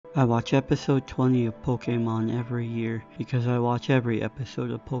I watch episode 20 of Pokemon every year because I watch every episode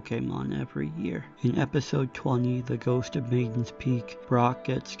of Pokemon every year. In episode 20, The Ghost of Maiden's Peak, Brock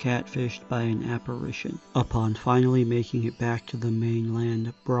gets catfished by an apparition. Upon finally making it back to the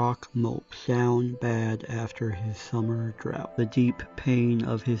mainland, Brock mopes down bad after his summer drought. The deep pain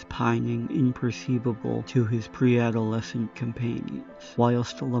of his pining imperceivable to his pre-adolescent companions.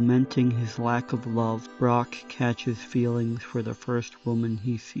 Whilst lamenting his lack of love, Brock catches feelings for the first woman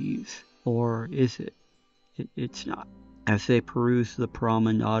he sees. Or is it? It's not. As they peruse the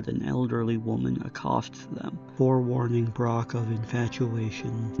promenade, an elderly woman accosts them, forewarning Brock of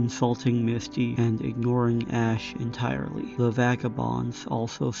infatuation, insulting Misty, and ignoring Ash entirely. The vagabonds,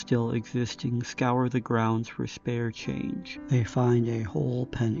 also still existing, scour the grounds for spare change. They find a whole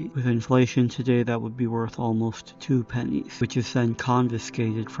penny. With inflation today, that would be worth almost 2 pennies, which is then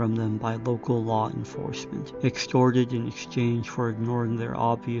confiscated from them by local law enforcement, extorted in exchange for ignoring their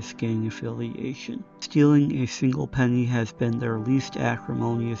obvious gang affiliation. Stealing a single penny has been their least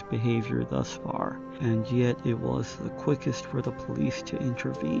acrimonious behavior thus far, and yet it was the quickest for the police to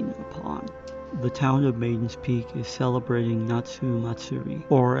intervene upon. The town of Maiden's Peak is celebrating Natsu Matsuri,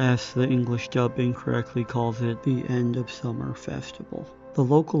 or as the English dub incorrectly calls it, the End of Summer Festival. The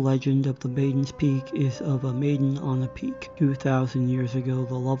local legend of the Maiden's Peak is of a maiden on a peak. 2,000 years ago,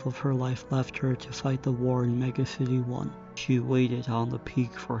 the love of her life left her to fight the war in Megacity 1. She waited on the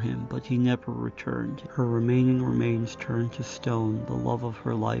peak for him, but he never returned. Her remaining remains turned to stone. The love of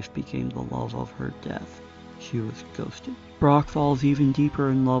her life became the love of her death. She was ghosted. Brock falls even deeper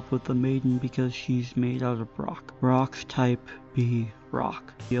in love with the maiden because she's made out of rock. Rock's type be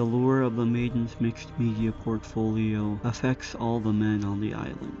rock. The allure of the maiden's mixed media portfolio affects all the men on the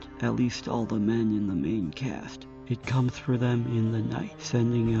island, at least all the men in the main cast. It comes for them in the night,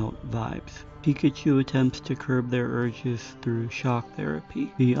 sending out vibes. Pikachu attempts to curb their urges through shock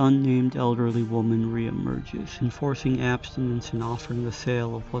therapy. The unnamed elderly woman reemerges, enforcing abstinence and offering the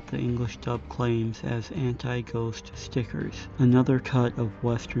sale of what the English dub claims as anti-ghost stickers. Another cut of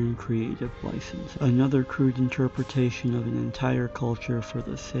Western creative license. Another crude interpretation of an entire culture for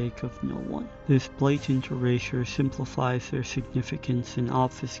the sake of no one. This blatant erasure simplifies their significance and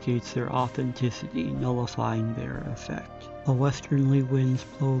obfuscates their authenticity, nullifying their effect. The westerly winds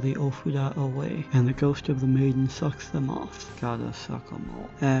blow the Ofuda away, and the ghost of the maiden sucks them off. Gotta suck 'em all.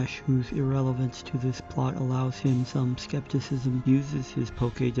 Ash, whose irrelevance to this plot allows him some skepticism, uses his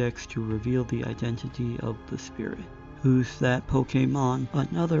Pokédex to reveal the identity of the spirit. Who's that Pokemon?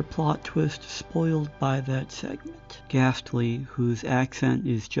 Another plot twist spoiled by that segment. Ghastly, whose accent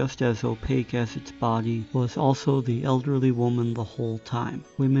is just as opaque as its body, was also the elderly woman the whole time.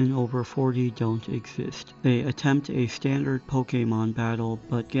 Women over 40 don't exist. They attempt a standard Pokemon battle,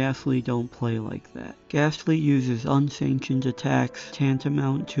 but Ghastly don't play like that. Ghastly uses unsanctioned attacks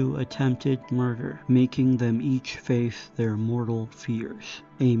tantamount to attempted murder, making them each face their mortal fears.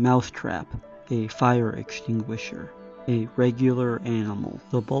 A mousetrap, a fire extinguisher, a regular animal.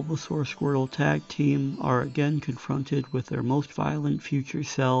 The Bulbasaur Squirtle tag team are again confronted with their most violent future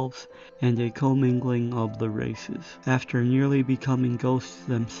selves and a commingling of the races. After nearly becoming ghosts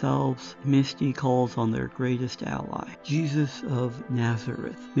themselves, Misty calls on their greatest ally, Jesus of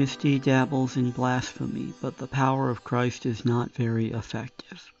Nazareth. Misty dabbles in blasphemy, but the power of Christ is not very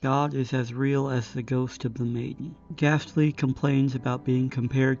effective. God is as real as the ghost of the maiden. Ghastly complains about being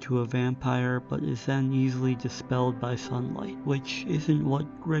compared to a vampire, but is then easily dispelled by sunlight, which isn't what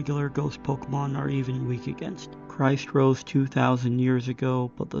regular ghost Pokemon are even weak against. Christ rose 2,000 years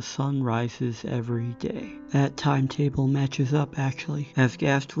ago, but the sun rises every day. That timetable matches up actually. As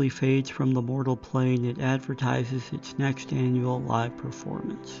Ghastly fades from the mortal plane, it advertises its next annual live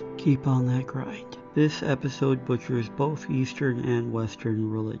performance. Keep on that grind. This episode butchers both Eastern and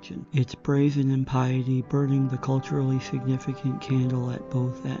Western religion. It's brazen impiety, burning the culturally significant candle at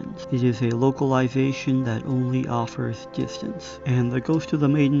both ends. It is a localization that only offers distance. And the ghost of the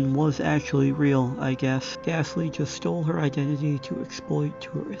maiden was actually real, I guess. Ghastly just stole her identity to exploit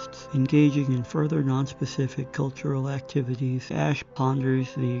tourists. Engaging in further non-specific cultural activities, Ash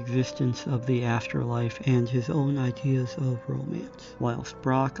ponders the existence of the afterlife and his own ideas of romance, whilst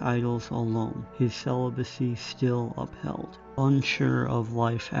Brock idles alone, his celibacy still upheld. Unsure of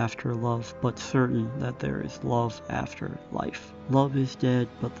life after love, but certain that there is love after life. Love is dead,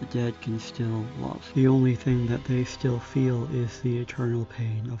 but the dead can still love. The only thing that they still feel is the eternal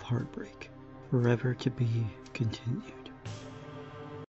pain of heartbreak. Forever to be continued.